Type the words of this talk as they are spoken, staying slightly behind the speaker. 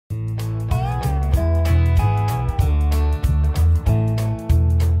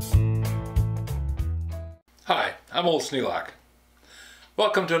I'm Old Sneelock.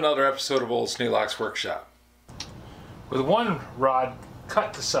 Welcome to another episode of Old Sneelock's Workshop. With one rod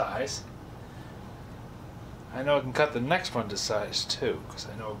cut to size, I know I can cut the next one to size too, because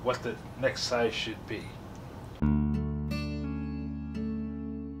I know what the next size should be.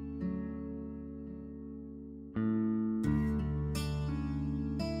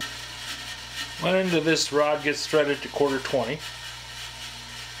 One end of this rod gets threaded to 1/4 20.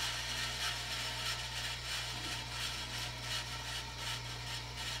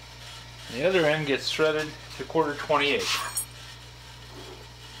 The other end gets threaded to 1/4 28.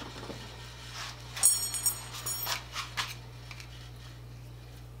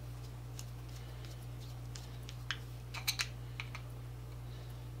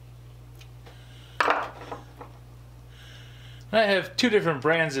 I have two different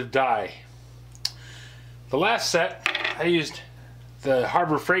brands of die. The last set I used the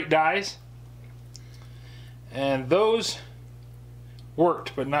Harbor Freight dies, and those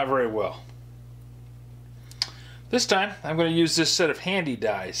worked, but not very well. This time I'm going to use this set of Handy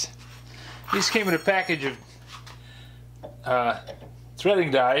dies. These came in a package of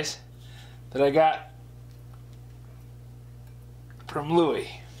threading dies that I got from Lewie.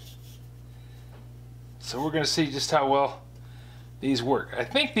 So we're going to see just how well these work. I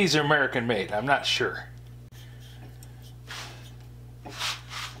think these are American made, I'm not sure.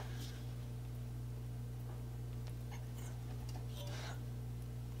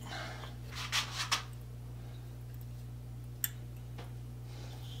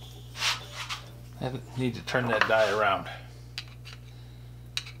 I need to turn that die around.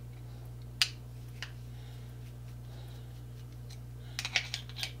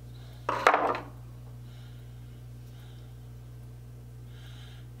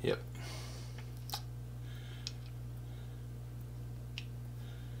 Yep.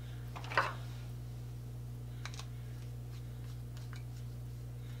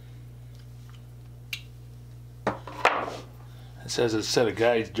 It says a set of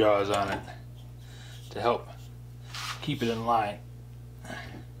guide jaws on it to help keep it in line.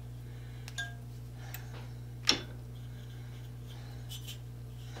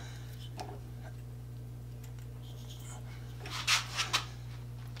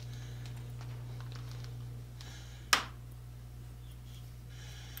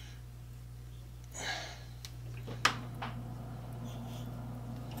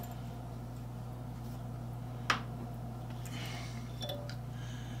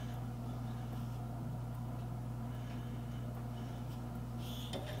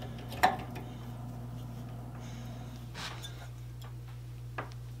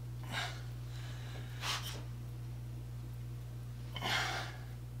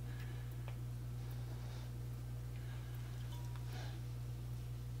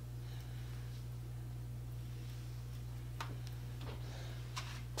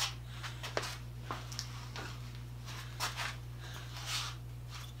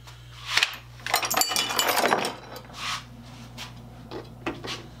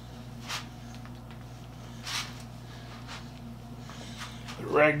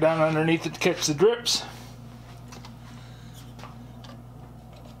 Rag down underneath it to catch the drips.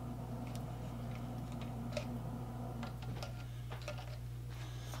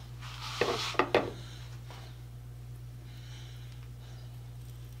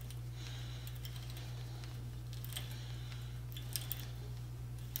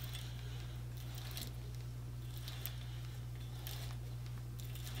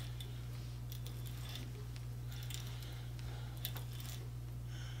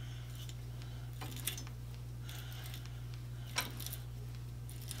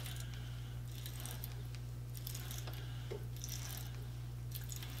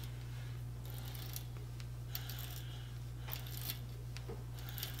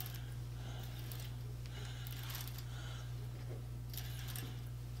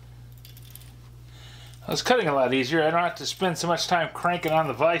 It's cutting a lot easier. I don't have to spend so much time cranking on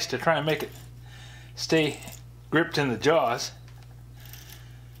the vise to try and make it stay gripped in the jaws.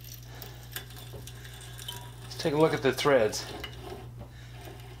 Let's take a look at the threads.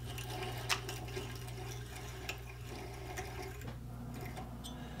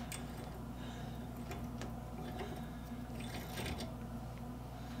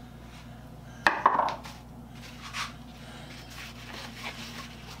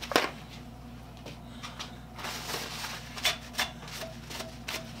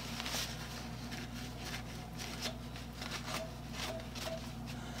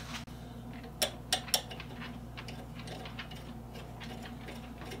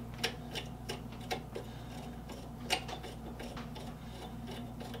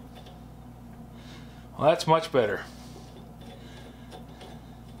 Well, that's much better.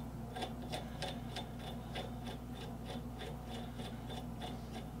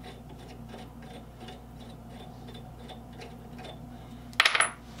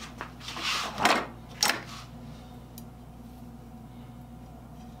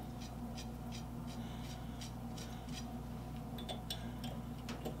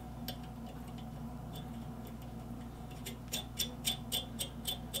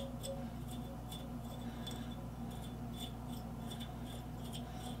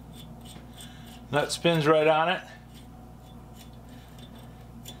 Nut spins right on it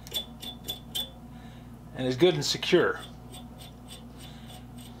and is good and secure.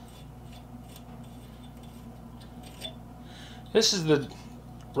 This is the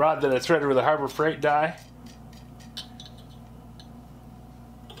rod that I threaded with a Harbor Freight die.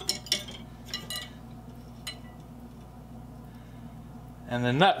 And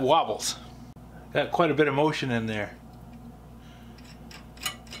the nut wobbles. Got quite a bit of motion in there.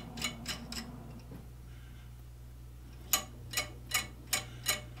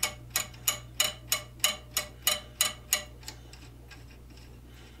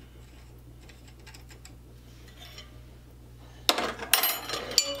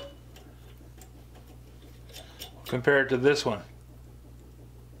 Compared to this one,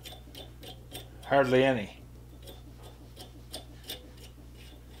 hardly any.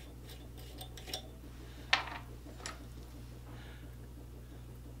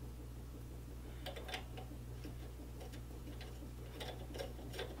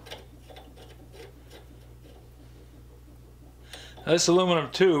 Now, this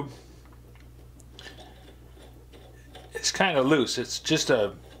aluminum tube is kind of loose. It's just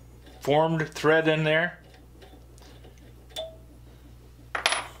a formed thread in there.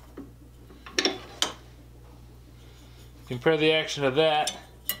 Compare the action of that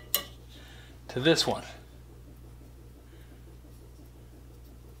to this one.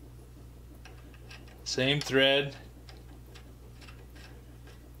 Same thread.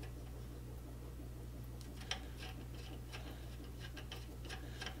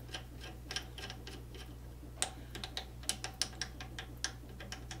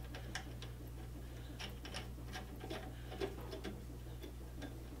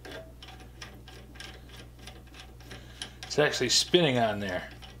 It's actually spinning on there.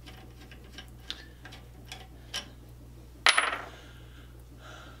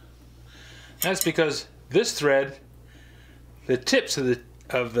 That's because this thread, the tips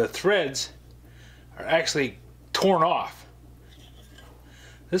of the threads are actually torn off.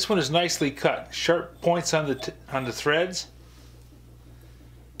 This one is nicely cut, sharp points on the threads.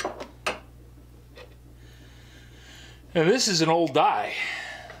 And this is an old die.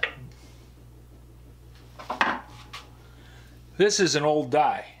 This is an old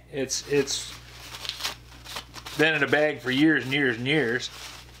die. It's been in a bag for years and years and years.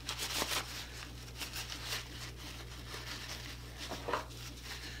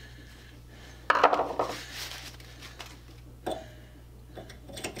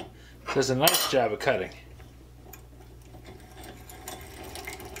 Does a nice job of cutting.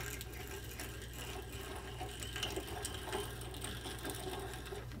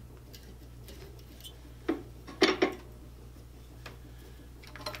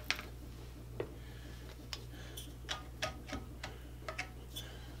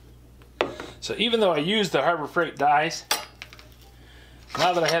 So even though I used the Harbor Freight dies,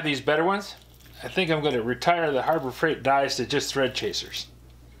 now that I have these better ones, I think I'm going to retire the Harbor Freight dies to just thread chasers.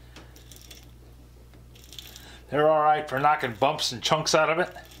 They're alright for knocking bumps and chunks out of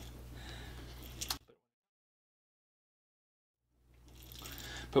it.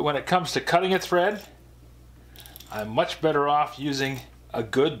 But when it comes to cutting a thread, I'm much better off using a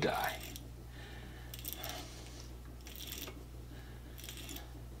good die.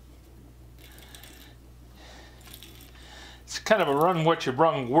 It's kind of a run what you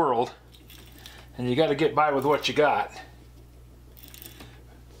brung world, and you got to get by with what you got.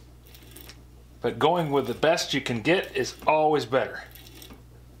 But going with the best you can get is always better.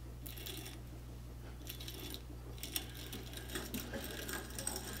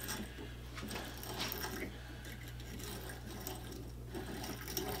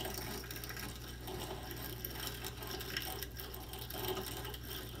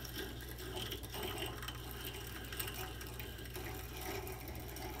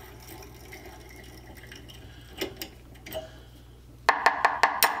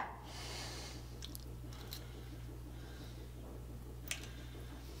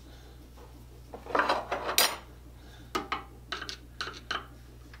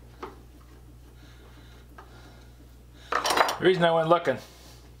 The reason I went looking,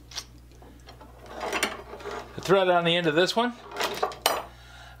 thread on the end of this one.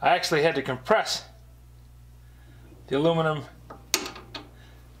 I actually had to compress the aluminum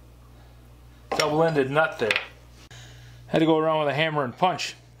double-ended nut there. Had to go around with a hammer and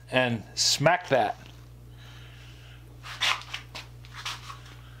punch and smack that.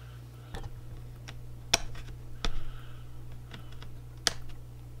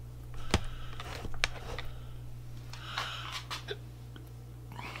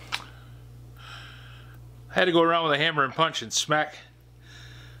 I had to go around with a hammer and punch and smack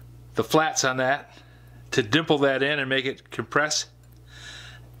the flats on that to dimple that in and make it compress.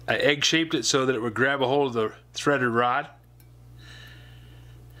 I egg shaped it so that it would grab a hold of the threaded rod.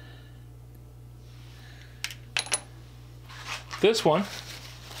 This one,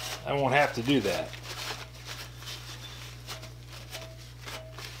 I won't have to do that.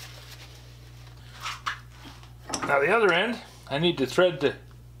 Now the other end, I need to thread to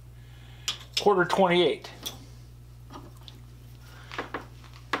 1/4-28.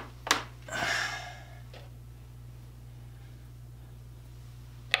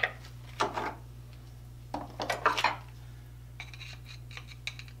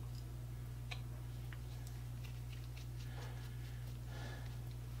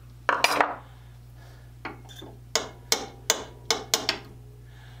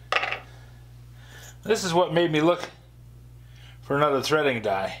 This is what made me look for another threading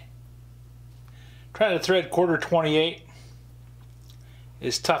die. Trying to thread 1/4-28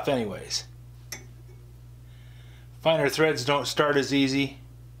 is tough anyways. Finer threads don't start as easy.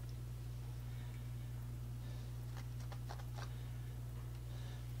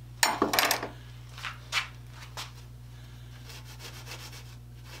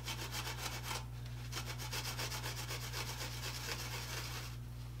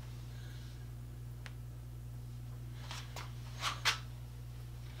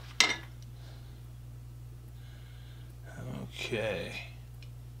 Okay.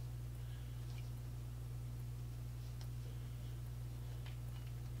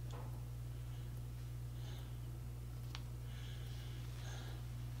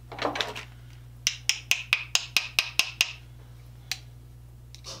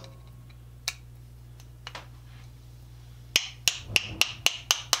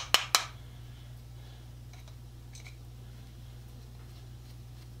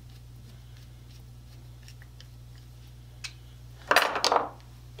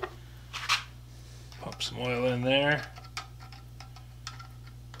 Pump some oil in there.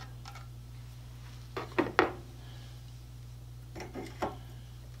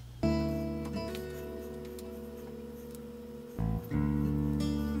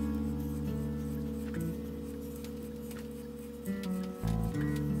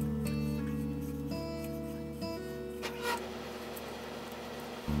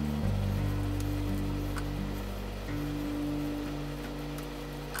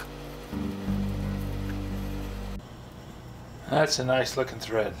 That's a nice looking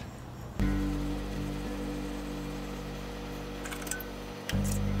thread.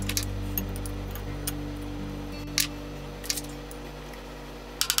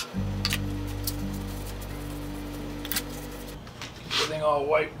 Everything all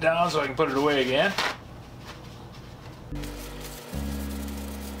wiped down so I can put it away again.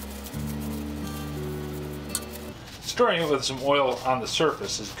 Storing it with some oil on the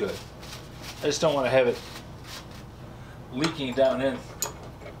surface is good. I just don't want to have it leaking down in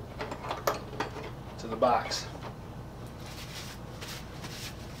to the box.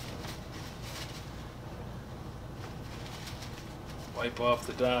 Wipe off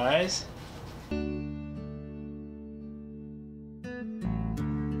the dies.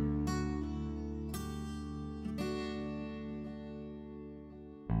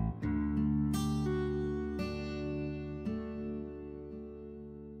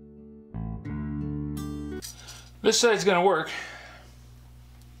 This side's going to work.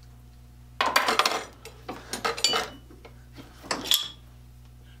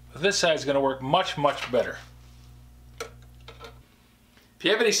 But this side's going to work much, much better. If you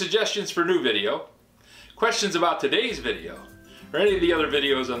have any suggestions for a new video, questions about today's video, or any of the other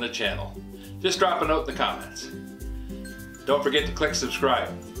videos on the channel, just drop a note in the comments. Don't forget to click subscribe.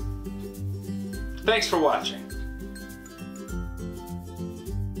 Thanks for watching.